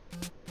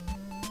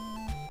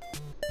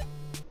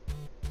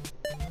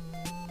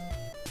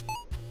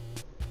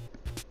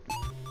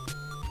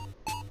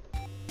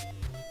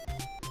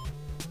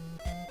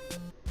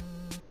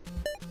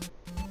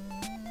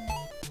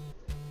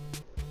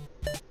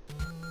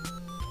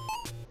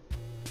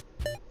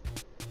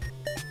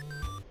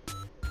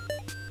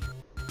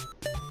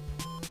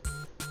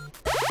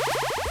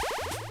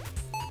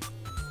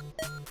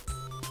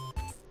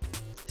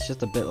 It's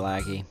just a bit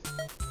laggy.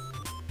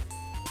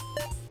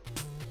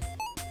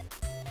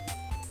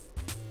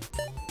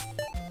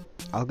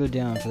 I'll go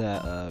down for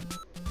that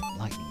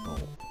lightning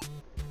bolt.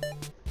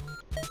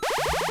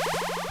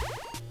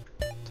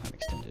 Time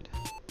extended.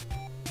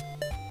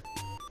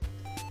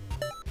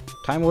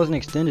 Time wasn't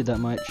extended that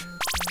much.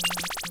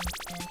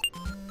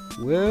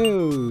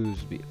 Whoa!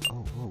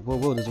 Oh, whoa,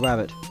 whoa, there's a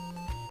rabbit.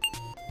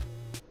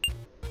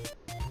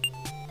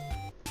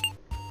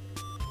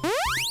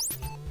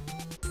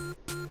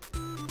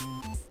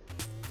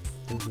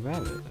 There's a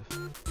rabbit.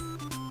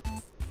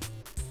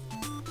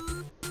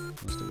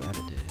 What's the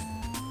rabbit did?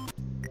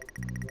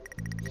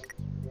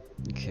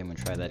 Okay, I'm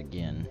gonna try that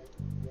again.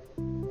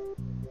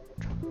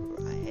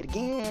 Try it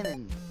again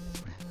and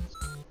what happens?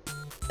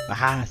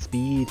 Aha,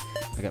 speed!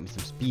 I got me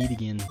some speed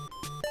again.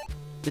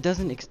 It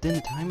doesn't extend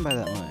the time by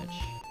that much.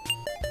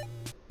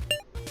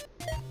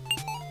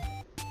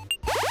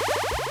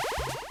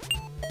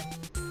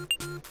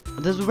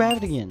 There's a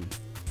rabbit again!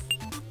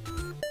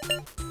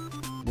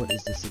 What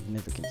is the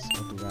significance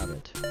of the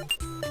rabbit?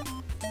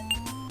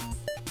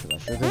 Because I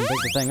sure couldn't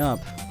pick the thing up.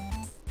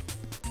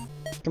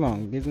 Come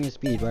on, give me a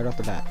speed right off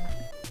the bat.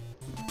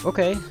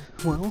 Okay,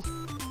 well,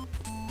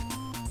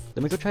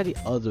 let me go try the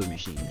other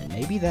machine, and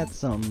maybe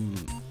that's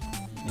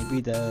maybe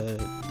that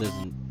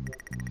doesn't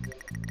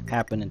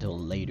happen until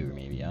later,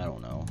 maybe, I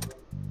don't know.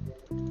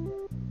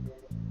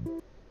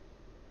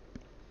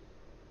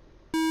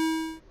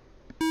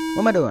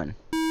 What am I doing?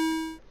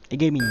 It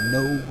gave me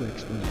no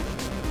explanation.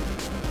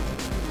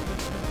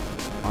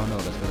 Oh no,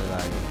 that's really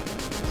loud.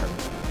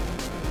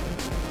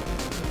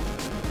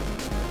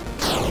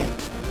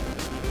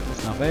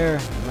 That's not fair.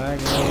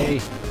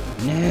 Laggy.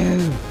 No.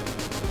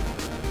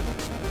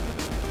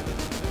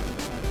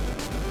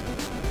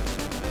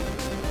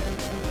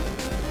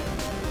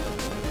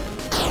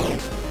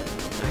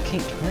 I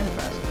can't turn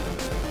fast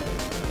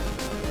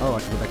enough. Oh, I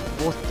can go back and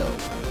forth though.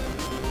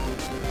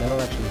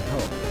 That'll actually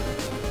help.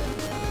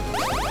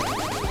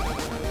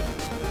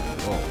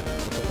 Whoa.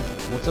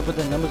 What's up with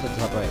the numbers at the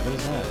top right? What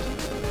is that?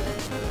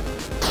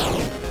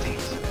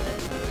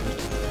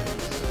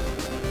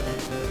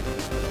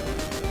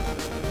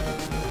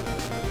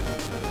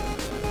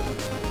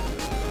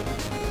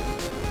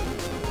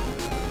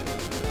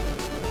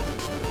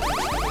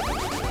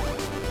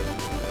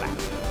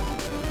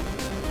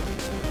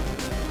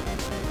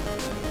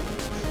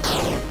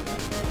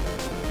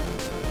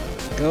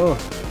 go.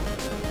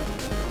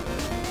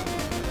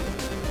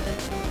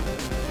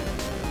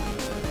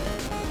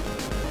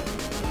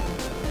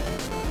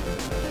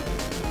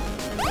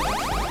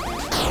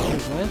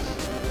 What?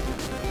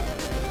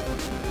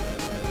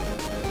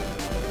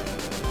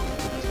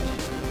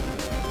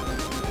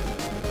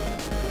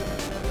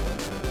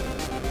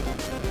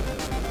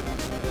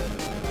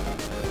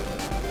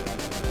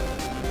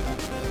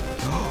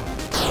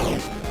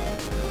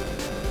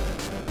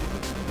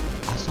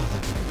 I saw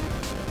that back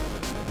there.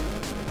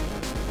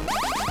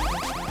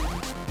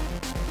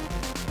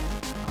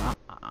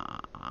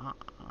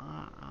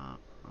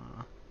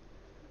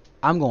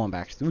 I'm going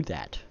back through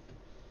that.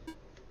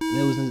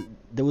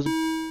 There was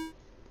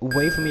a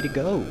way for me to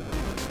go.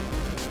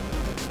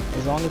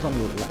 As long as on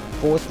the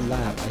fourth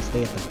lap I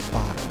stay at the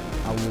bottom,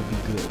 I will be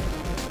good.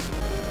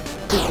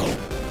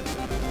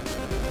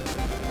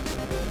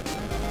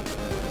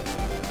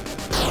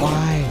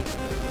 Why?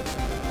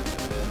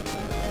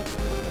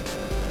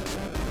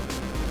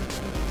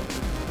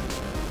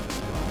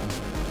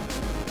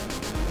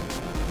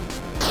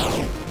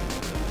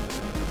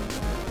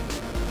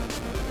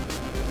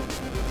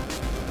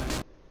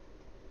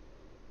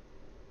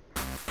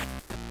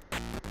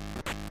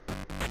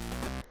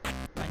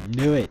 I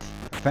knew it.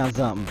 I found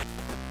something.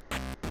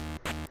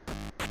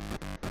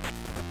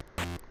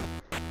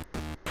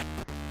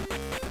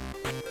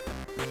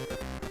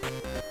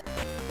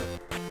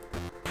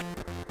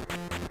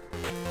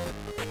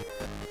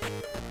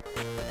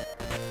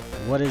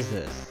 What is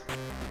this?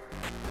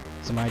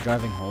 Somebody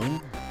driving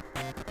home?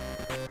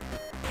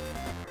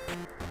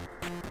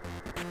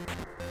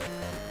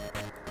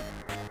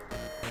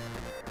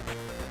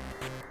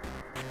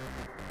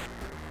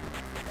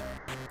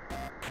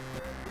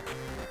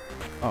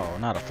 Oh,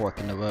 not a fork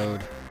in the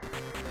road.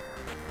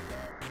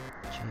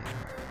 Gee,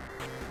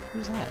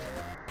 who's that?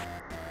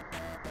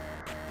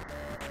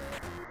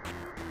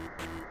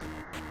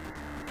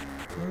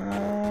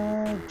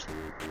 What?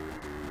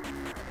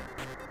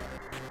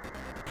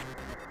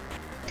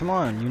 Come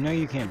on, you know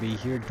you can't be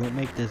here. Don't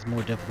make this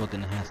more difficult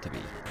than it has to be.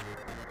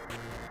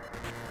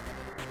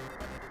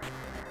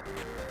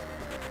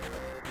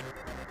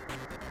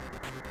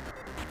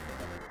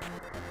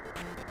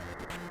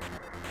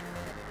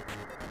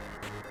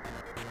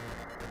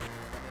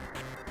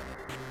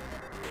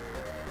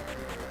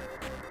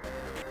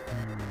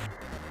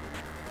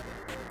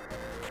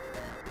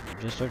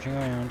 Just searching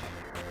around.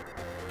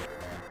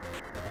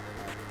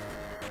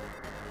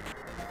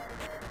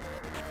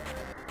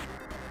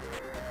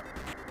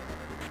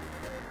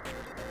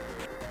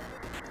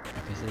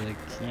 Okay, so I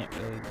can't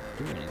really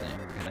do anything.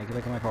 Can I get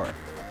back in my car?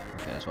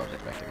 Okay, that's what I was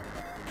expecting.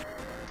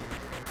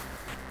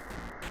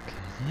 Okay,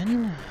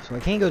 then. So I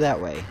can't go that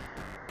way.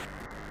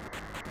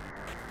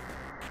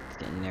 It's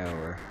getting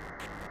narrower.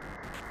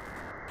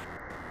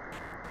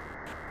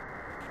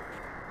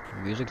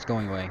 Music's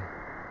going away.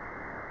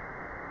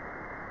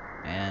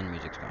 And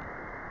music's gone.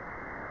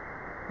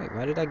 Wait,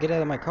 why did I get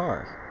out of my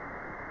car?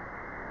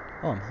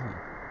 Oh, I'm home.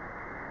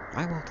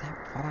 I walked that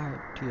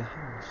far to your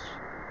house.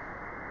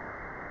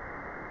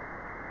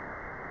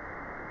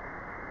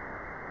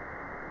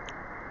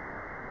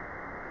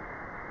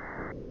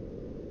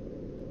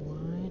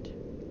 What?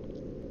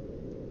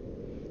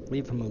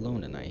 Leave him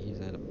alone tonight. He's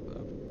had a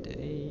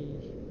day.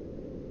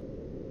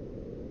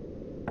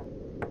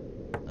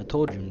 I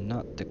told you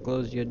not to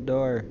close your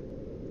door.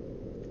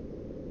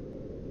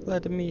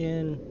 Let me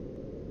in.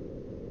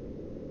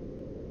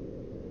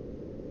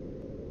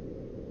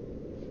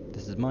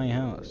 This is my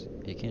house.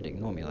 You can't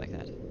ignore me like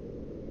that.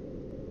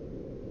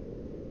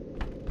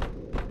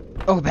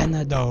 Open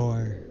the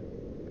door.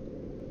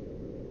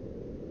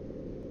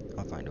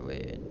 I'll find a way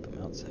in from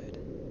outside.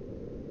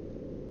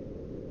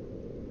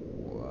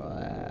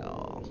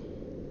 Wow.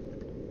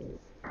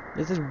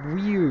 This is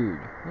weird.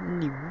 What in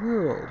the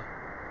world?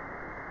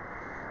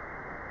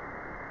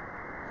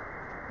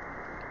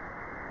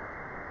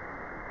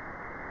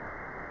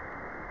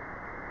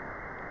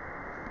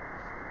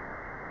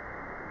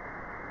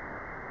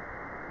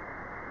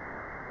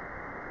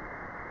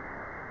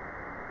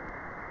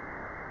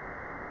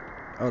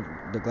 Oh,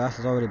 the glass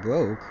is already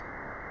broke.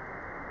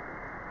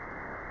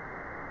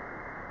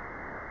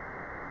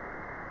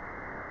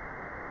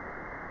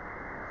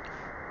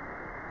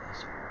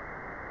 There's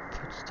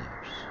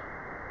footsteps.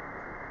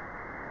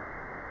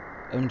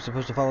 I'm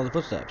supposed to follow the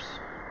footsteps.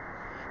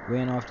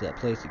 Ran off to that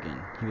place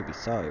again. He will be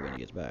sorry when he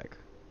gets back.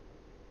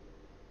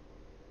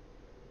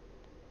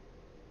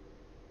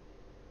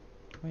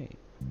 Wait.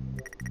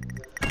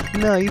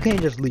 No, you can't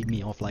just leave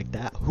me off like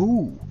that.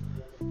 Who?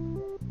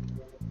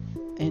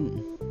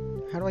 And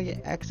how do I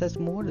get access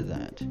more to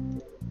that?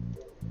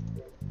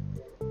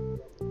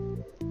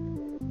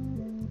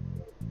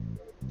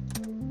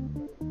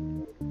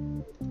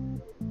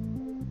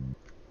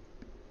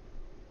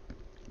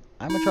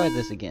 I'm gonna try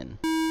this again.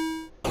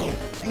 Dang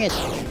it!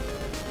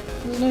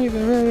 It's not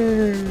even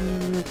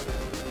right.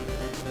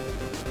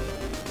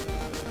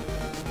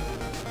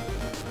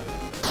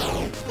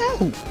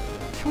 Ow!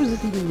 How is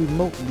this even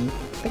remotely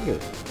fair?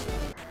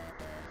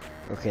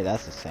 Okay,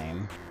 that's the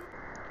same.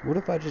 What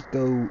if I just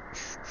go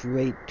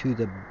straight to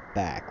the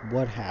back.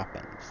 What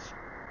happens?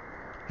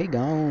 He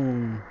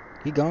gone.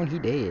 He gone. He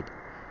dead.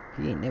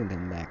 He ain't never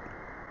coming back.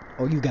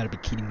 Oh, you gotta be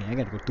kidding me. I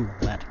gotta go through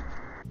all that.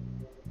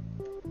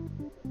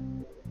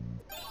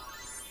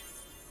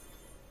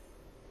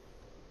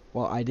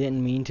 Well, I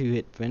didn't mean to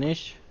hit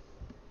finish.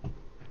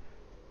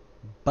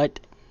 But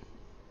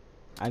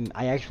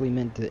I actually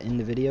meant to end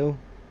the video.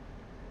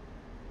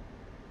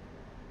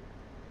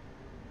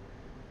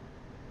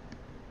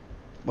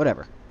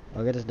 Whatever.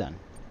 I'll get this done.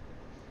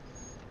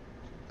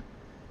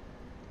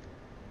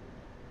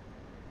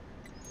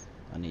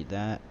 I need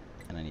that,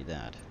 and I need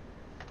that.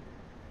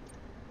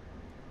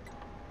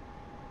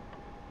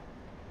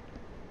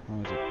 How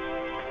long is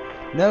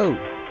it? No!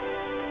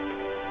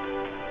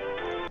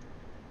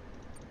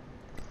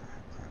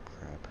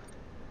 Crap.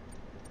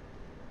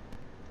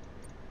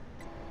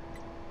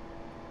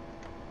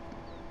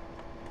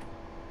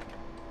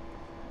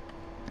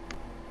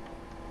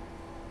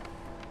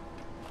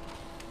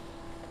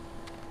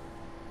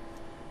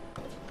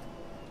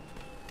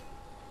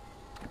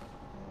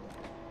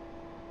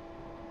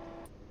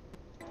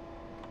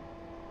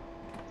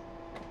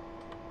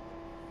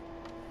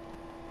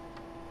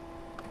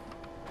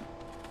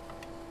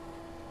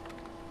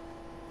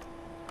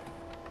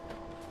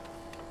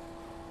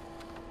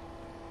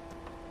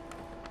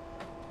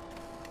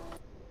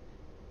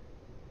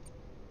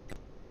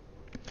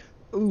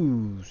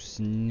 Ooh,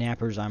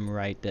 snappers, I'm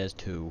right, there's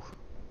two.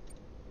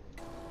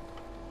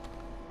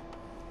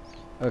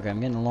 Okay, I'm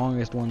getting the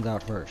longest ones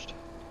out first.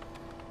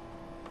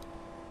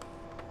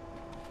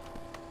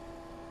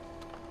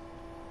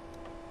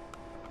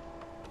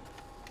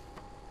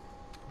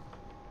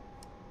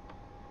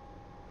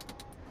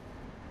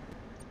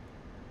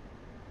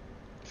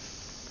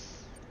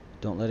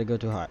 Don't let it go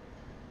too hot.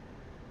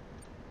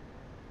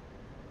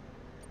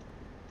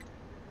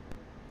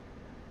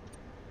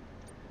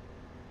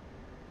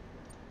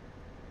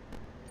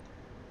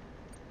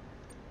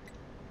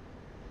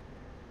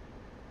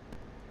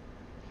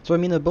 So I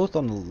mean, they're both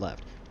on the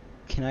left.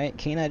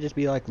 Can't I just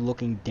be like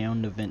looking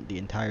down the vent the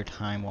entire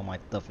time while my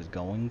stuff is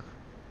going?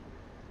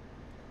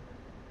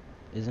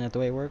 Isn't that the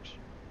way it works?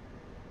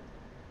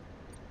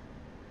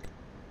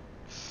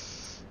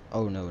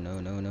 Oh no.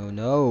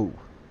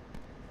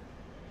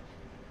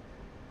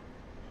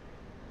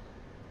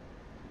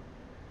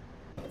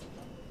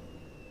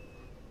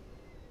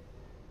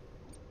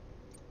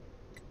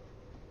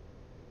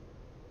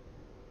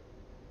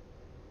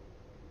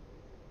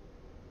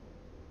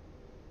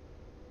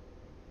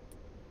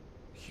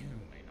 You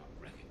may not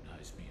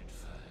recognize me at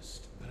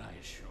first, but I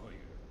assure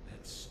you,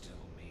 that's still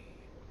me.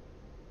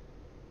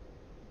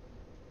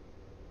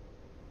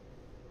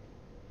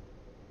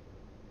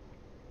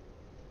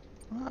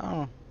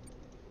 Oh.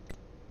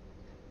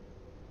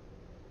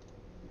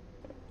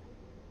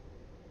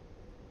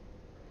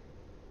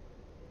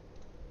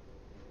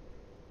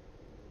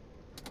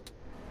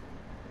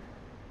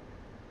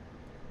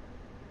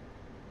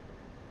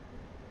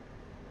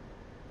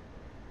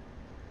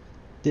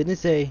 Didn't it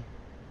say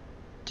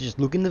just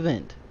look in the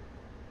vent?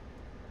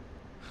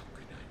 How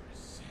could I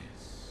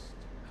resist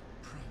a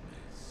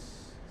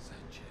promise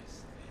such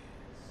as this?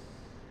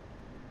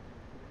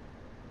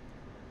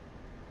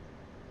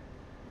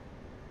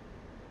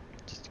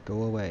 Just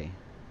go away.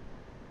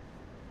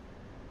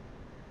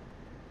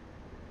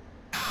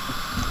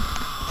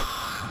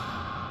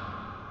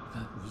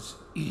 That was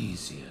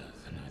easier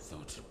than I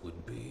thought it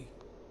would be.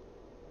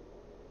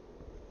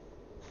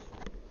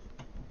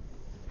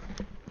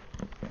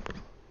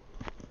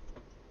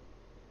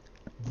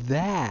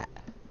 That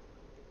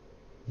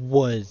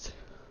was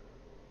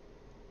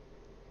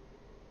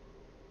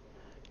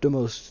the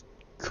most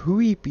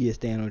creepiest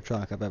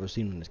animatronic I've ever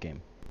seen in this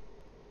game.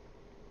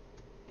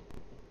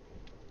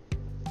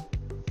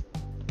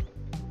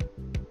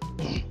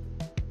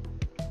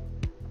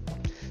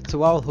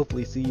 So I'll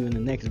hopefully see you in the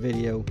next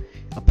video.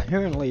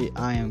 Apparently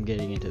I am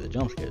getting into the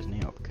jump scares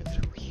now because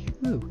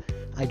whew,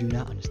 I do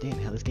not understand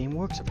how this game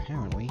works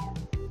apparently.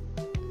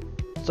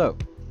 So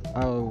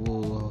I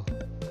will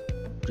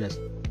just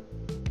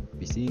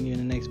be seeing you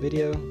in the next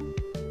video.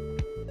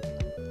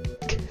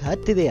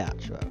 Cut to the out.